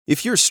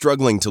If you're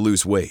struggling to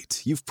lose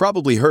weight, you've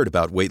probably heard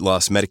about weight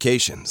loss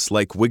medications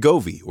like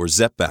Wegovy or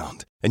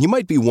Zepbound, and you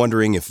might be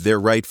wondering if they're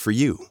right for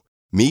you.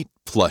 Meet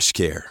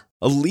PlushCare,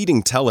 a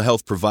leading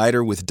telehealth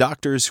provider with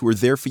doctors who are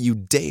there for you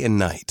day and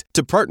night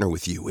to partner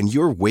with you in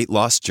your weight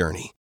loss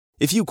journey.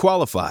 If you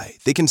qualify,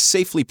 they can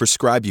safely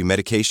prescribe you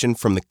medication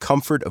from the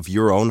comfort of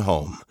your own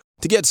home.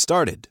 To get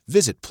started,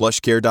 visit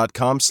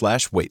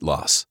plushcare.com/weight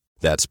loss.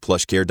 That's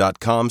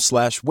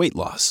plushcare.com/weight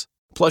loss.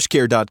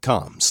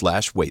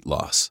 plushcare.com/weight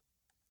loss.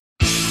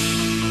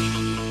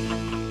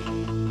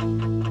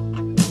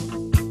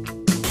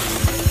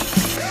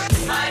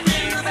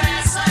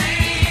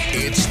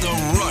 It's the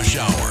Rush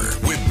Hour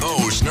with Bo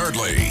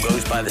Snerdly.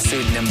 Goes by the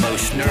pseudonym Bo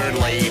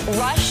Snerdly.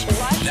 Rush.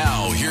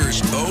 Now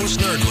here's Bo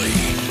Snerdly.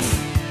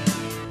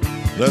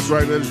 That's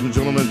right, ladies and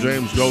gentlemen.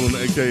 James Golden,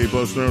 a.k.a.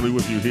 Bo Snerdly,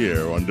 with you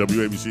here on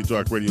WABC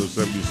Talk Radio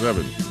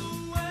 77.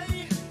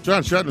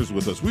 John Shatner's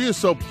with us. We are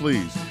so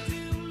pleased.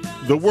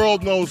 The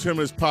world knows him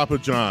as Papa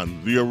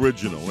John, the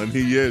original, and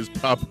he is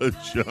Papa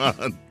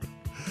John.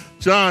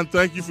 John,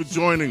 thank you for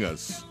joining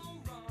us.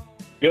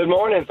 Good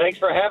morning. Thanks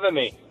for having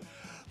me.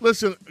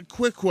 Listen, a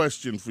quick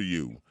question for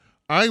you.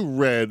 I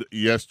read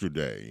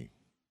yesterday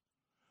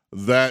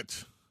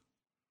that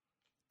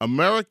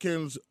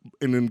Americans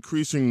in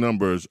increasing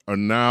numbers are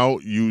now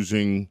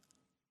using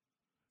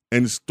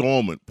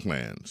installment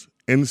plans.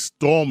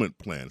 Installment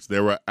plans.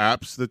 There are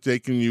apps that they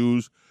can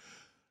use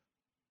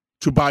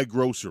to buy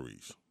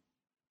groceries.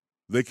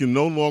 They can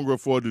no longer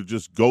afford to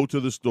just go to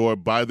the store,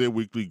 buy their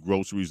weekly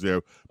groceries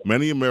there.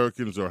 Many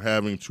Americans are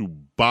having to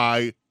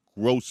buy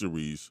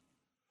groceries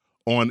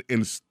on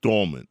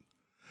installment.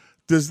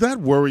 Does that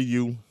worry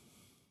you?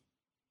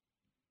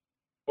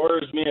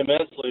 Worries me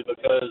immensely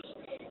because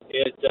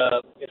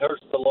it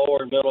hurts the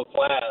lower middle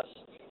class,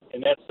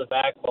 and that's the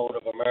backbone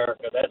of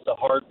America. That's the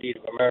heartbeat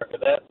of America.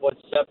 That's what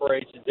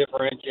separates and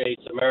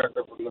differentiates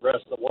America from the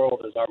rest of the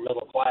world is our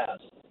middle class.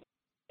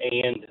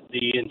 And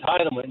the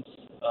entitlements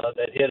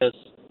that hit us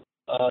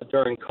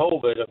during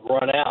COVID have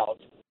run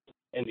out.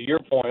 And to your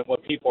point,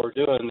 what people are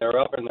doing, they're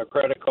upping their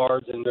credit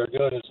cards and they're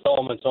doing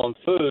installments on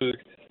food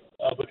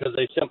because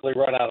they simply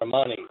run out of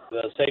money.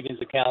 The savings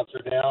accounts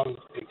are down,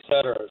 et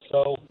cetera.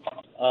 So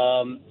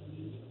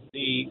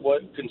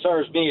what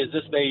concerns me is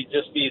this may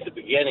just be the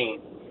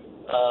beginning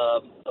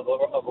of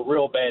a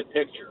real bad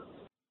picture.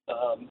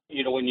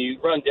 When you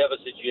run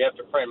deficits, you have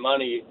to print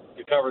money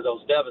to cover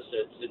those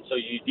deficits, and so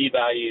you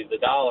devalue the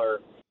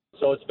dollar.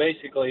 So it's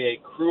basically a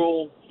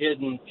cruel,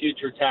 hidden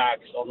future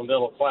tax on the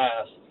middle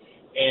class,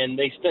 and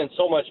they spend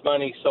so much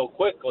money so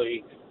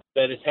quickly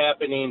that it's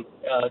happening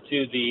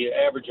to the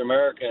average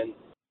American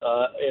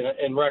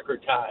in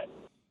record time.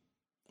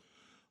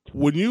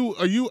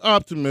 Are you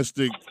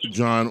optimistic,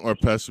 John, or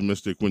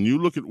pessimistic when you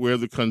look at where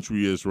the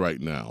country is right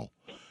now,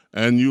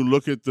 and you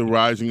look at the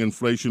rising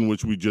inflation,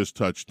 which we just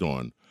touched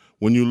on?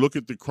 When you look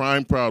at the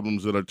crime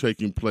problems that are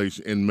taking place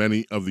in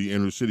many of the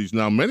inner cities.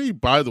 Now,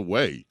 by the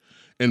way,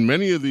 in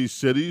many of these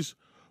cities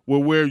were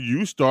where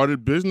you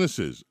started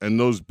businesses, and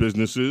those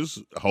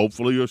businesses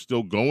hopefully are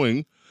still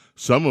going,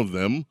 some of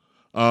them.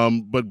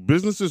 But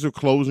businesses are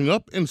closing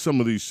up in some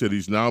of these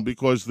cities now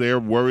because they're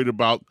worried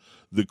about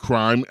the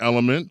crime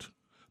element.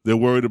 They're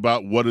worried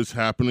about what is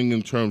happening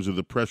in terms of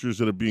the pressures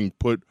that are being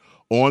put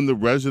on the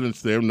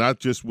residents there, not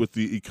just with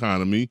the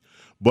economy,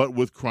 but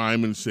with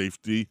crime and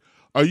safety.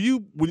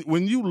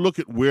 When you look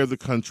at where the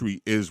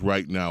country is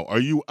right now, are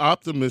you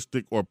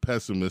optimistic or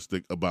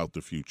pessimistic about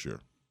the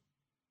future?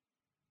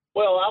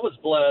 Well, I was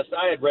blessed.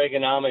 I had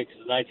Reaganomics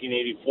in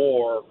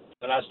 1984,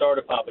 and I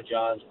started Papa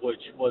John's,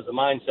 which was a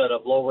mindset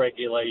of low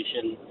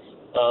regulation,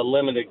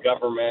 limited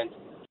government,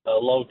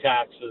 low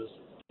taxes,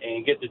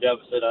 and get the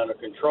deficit under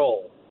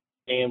control.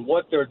 And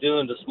what they're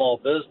doing to small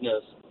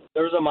business,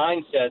 there's a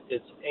mindset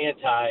that's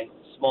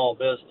anti-small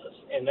business.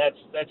 And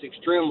that's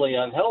extremely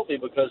unhealthy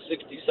because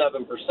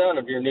 67%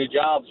 of your new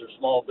jobs are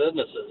small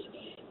businesses.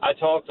 I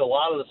talked to a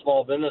lot of the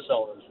small business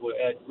owners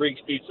at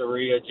Greek's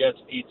Pizzeria, Jet's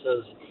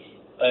Pizzas,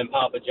 and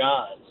Papa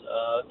John's.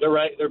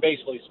 They're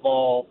basically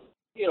small,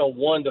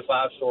 1 to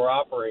 5 store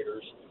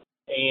operators,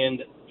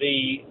 and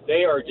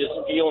they are just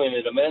feeling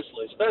it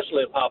immensely,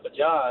 especially at Papa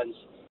John's,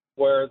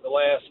 where the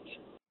last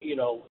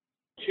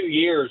 2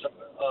 years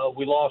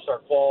we lost our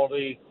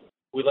quality,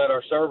 we let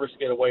our service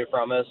get away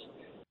from us,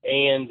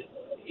 and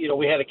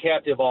we had a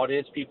captive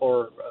audience. People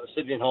are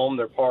sitting at home,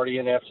 they're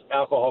partying.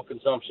 Alcohol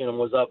consumption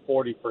was up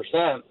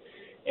 40%,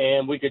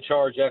 and we could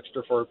charge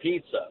extra for a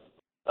pizza.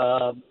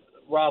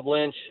 Rob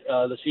Lynch,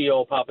 the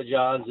CEO of Papa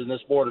John's, and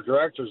this board of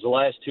directors, the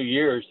last 2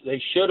 years, they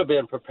should have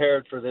been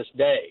prepared for this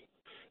day.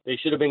 They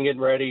should have been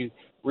getting ready,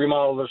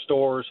 remodel their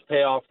stores,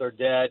 pay off their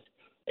debt,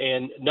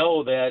 and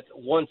know that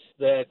once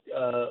that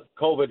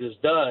COVID is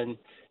done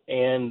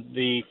and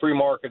the free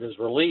market is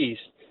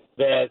released,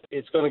 that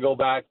it's going to go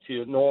back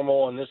to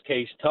normal, in this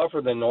case,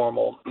 tougher than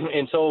normal.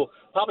 And so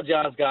Papa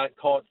John's got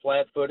caught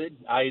flat-footed,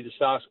 i.e. the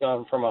stock's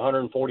gone from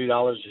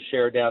 $140 a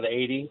share down to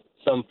 $80,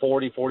 some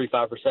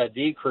 45%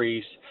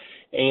 decrease.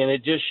 And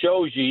it just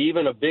shows you,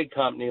 even a big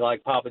company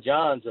like Papa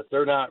John's, if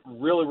they're not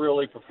really,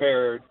 really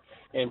prepared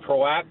and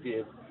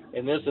proactive,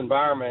 in this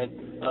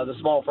environment, the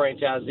small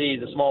franchisee,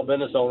 the small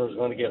business owner is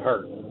going to get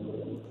hurt.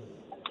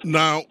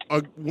 Now,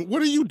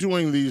 what are you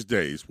doing these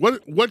days?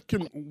 What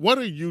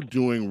are you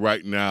doing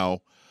right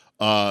now,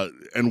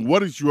 and what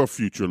does your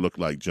future look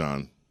like,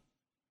 John?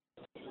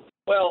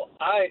 Well,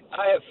 I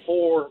have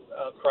four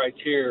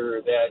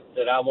criteria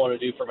that I want to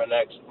do for my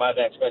next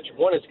venture.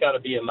 One, it's got to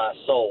be in my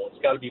soul.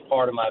 It's got to be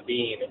part of my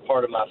being and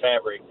part of my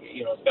fabric.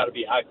 It's got to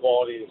be high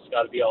quality. It's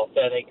got to be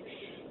authentic.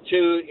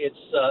 Two,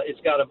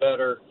 it's got to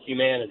better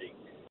humanity.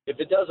 If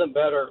it doesn't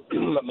better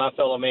my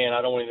fellow man,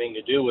 I don't want anything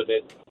to do with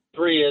it.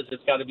 Three is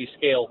it's got to be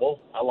scalable.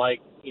 I like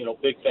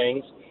big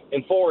things.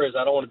 And four is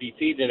I don't want to be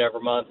feeding it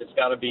every month. It's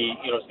got to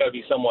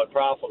be somewhat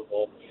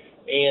profitable.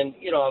 And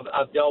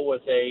I've dealt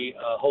with a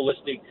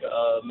holistic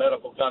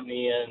medical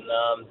company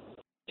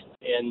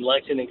in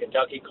Lexington,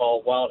 Kentucky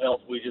called Wild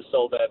Health. We just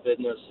sold that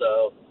business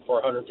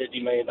for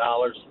 $150 million.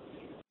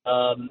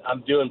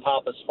 I'm doing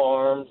Papa's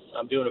Farms.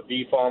 I'm doing a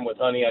bee farm with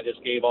honey. I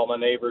just gave all my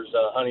neighbors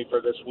honey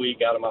for this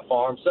week out of my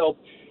farm. So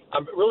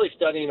I'm really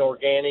studying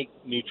organic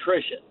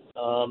nutrition.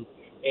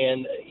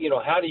 And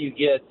how do you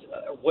get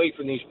away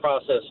from these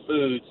processed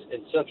foods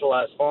and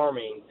centralized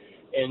farming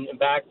and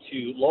back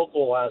to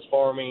localized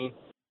farming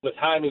with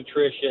high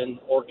nutrition,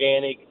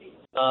 organic.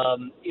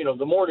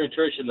 The more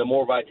nutrition, the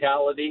more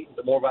vitality.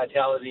 The more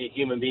vitality a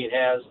human being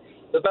has,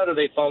 the better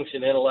they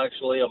function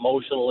intellectually,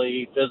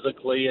 emotionally,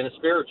 physically, and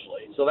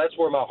spiritually. So that's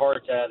where my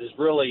heart's at, is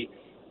really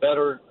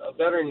better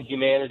in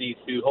humanity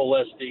through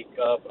holistic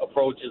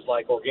approaches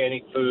like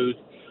organic food,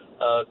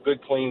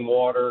 good clean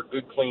water,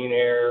 good clean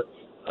air,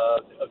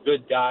 a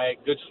good diet,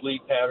 good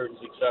sleep patterns,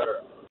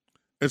 etc.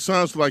 It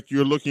sounds like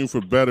you're looking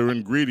for better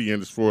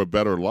ingredients for a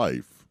better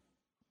life.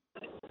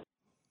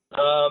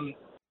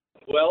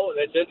 Well,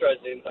 that's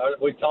interesting.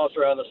 We toss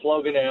around the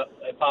slogan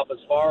at Papa's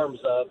Farms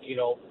of,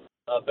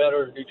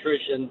 better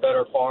nutrition,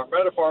 better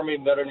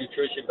farming, better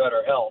nutrition,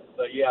 better health.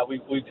 But yeah,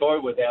 we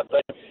toy with that.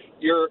 But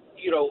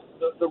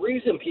the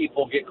reason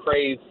people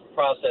crave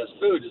processed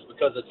food is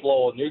because it's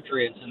low in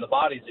nutrients and the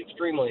body's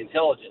extremely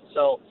intelligent.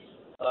 So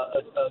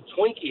a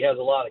Twinkie has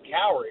a lot of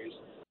calories,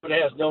 but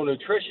it has no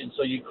nutrition.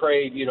 So you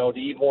crave, to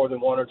eat more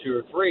than one or two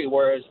or three.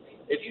 Whereas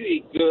if you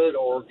eat good,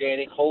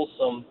 organic,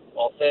 wholesome,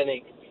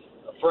 authentic,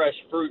 fresh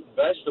fruit and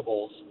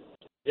vegetables,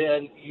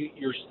 then you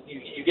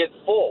get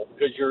full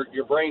because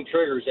your brain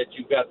triggers that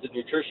you've got the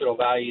nutritional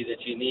value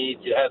that you need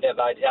to have that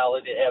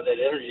vitality, to have that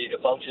energy to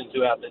function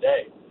throughout the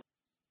day.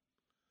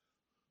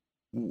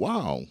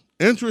 Wow.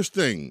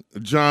 Interesting.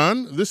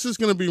 John, this is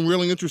going to be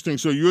really interesting.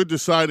 So you're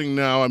deciding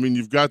now,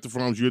 you've got the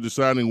farms, you're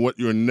deciding what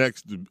your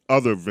next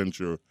other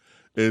venture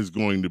is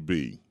going to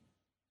be.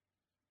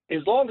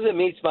 As long as it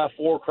meets my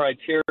four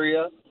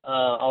criteria,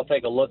 I'll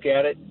take a look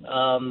at it.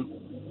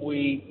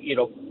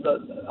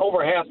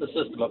 Over half the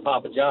system of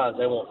Papa John's,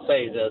 they won't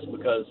say this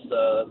because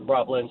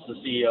Rob Lynn's the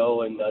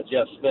CEO and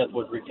Jeff Smith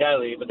would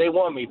retaliate, but they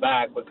want me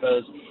back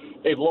because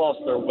they've lost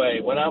their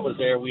way. When I was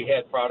there, we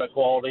had product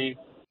quality,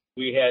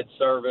 we had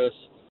service,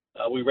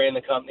 we ran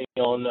the company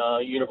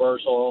on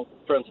universal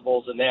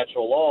principles and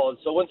natural law. And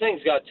so when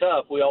things got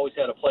tough, we always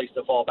had a place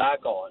to fall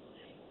back on.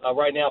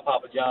 Right now,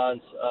 Papa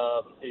John's,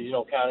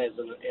 kind of is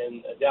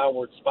in a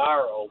downward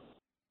spiral.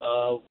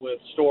 With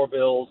store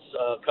bills,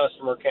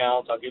 customer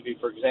counts. I'll give you,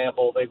 for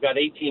example, they've got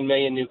 18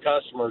 million new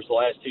customers the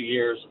last 2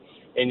 years,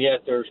 and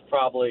yet there's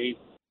probably,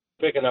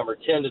 pick a number,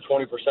 10 to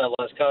 20%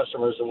 less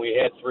customers than we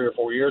had 3 or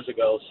 4 years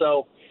ago.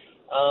 So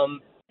I'm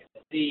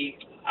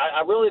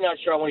really not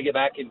sure I want to get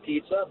back in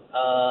pizza.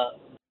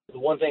 The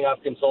one thing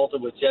I've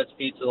consulted with Jet's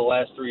Pizza the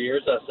last 3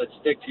 years, I said,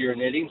 stick to your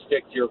knitting,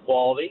 stick to your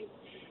quality,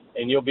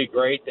 and you'll be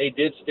great. They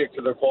did stick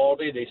to their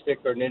quality. They stick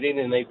to their knitting,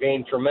 and they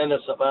gained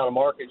tremendous amount of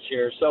market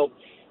share. So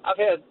I've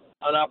had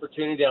an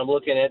opportunity I'm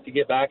looking at to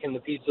get back in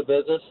the pizza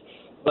business,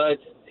 but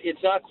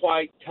it's not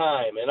quite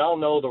time, and I'll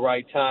know the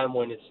right time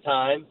when it's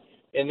time.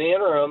 In the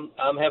interim,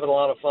 I'm having a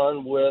lot of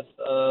fun with,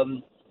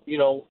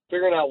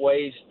 figuring out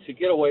ways to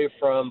get away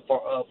from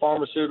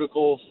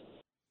pharmaceuticals,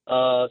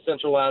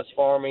 centralized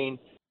farming,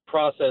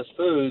 processed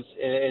foods,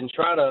 and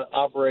try to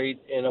operate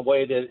in a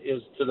way that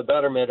is to the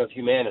betterment of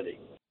humanity.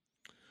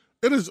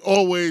 It is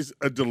always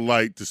a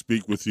delight to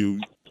speak with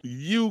you.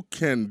 You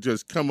can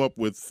just come up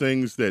with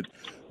things that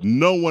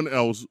no one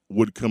else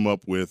would come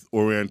up with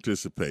or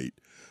anticipate.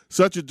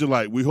 Such a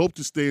delight. We hope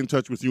to stay in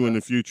touch with you in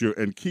the future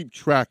and keep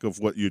track of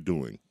what you're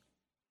doing.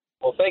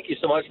 Well, thank you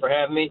so much for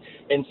having me.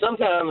 And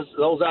sometimes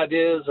those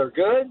ideas are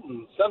good,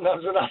 and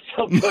sometimes they're not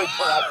so good, but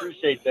I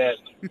appreciate that.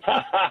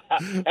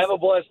 Have a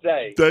blessed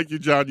day. Thank you,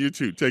 John. You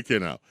too. Take care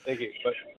now. Thank you. Bye.